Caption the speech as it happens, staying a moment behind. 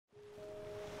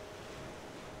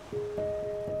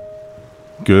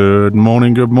Good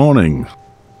morning, good morning.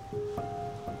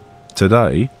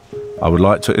 Today, I would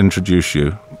like to introduce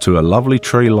you to a lovely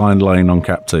tree-lined lane on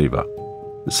Captiva.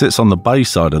 It sits on the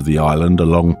bayside of the island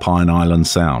along Pine Island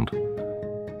Sound.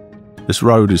 This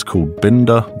road is called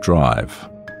Binder Drive.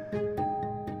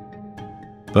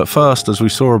 But first, as we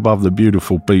saw above the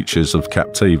beautiful beaches of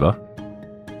Captiva,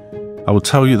 I will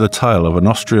tell you the tale of an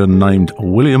Austrian named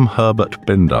William Herbert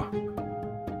Binder,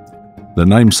 the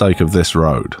namesake of this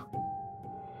road.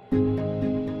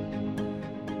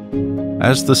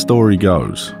 As the story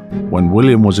goes, when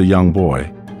William was a young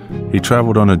boy, he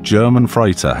travelled on a German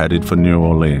freighter headed for New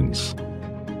Orleans.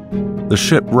 The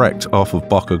ship wrecked off of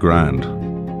Boca Grande,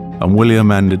 and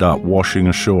William ended up washing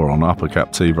ashore on Upper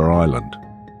Captiva Island.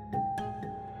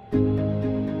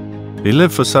 He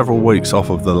lived for several weeks off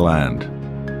of the land.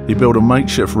 He built a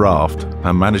makeshift raft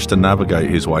and managed to navigate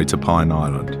his way to Pine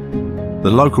Island. The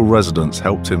local residents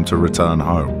helped him to return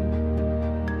home.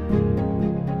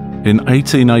 In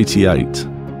 1888,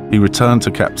 he returned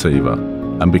to Captiva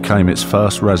and became its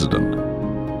first resident.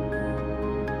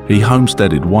 He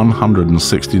homesteaded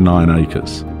 169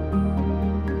 acres.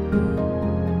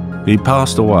 He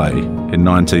passed away in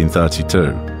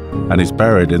 1932 and is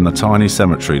buried in the tiny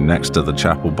cemetery next to the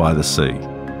chapel by the sea.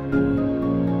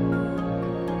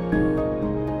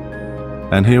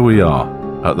 And here we are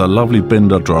at the lovely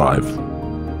Binder Drive.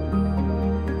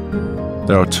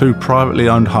 There are two privately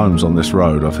owned homes on this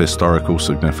road of historical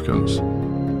significance.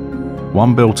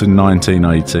 One built in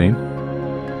 1918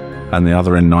 and the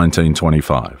other in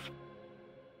 1925.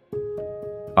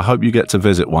 I hope you get to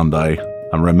visit one day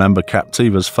and remember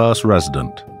Captiva's first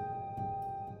resident,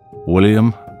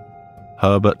 William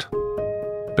Herbert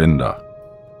Binder.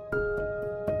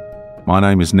 My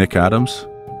name is Nick Adams.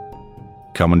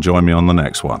 Come and join me on the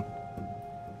next one.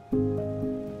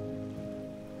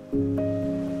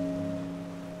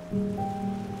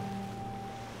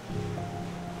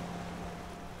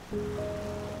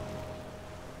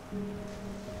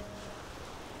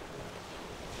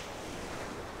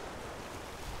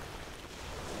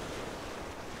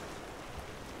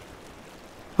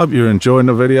 Hope you're enjoying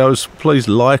the videos. Please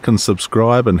like and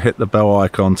subscribe and hit the bell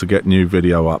icon to get new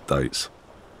video updates.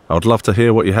 I would love to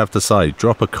hear what you have to say.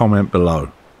 Drop a comment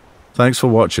below. Thanks for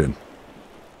watching.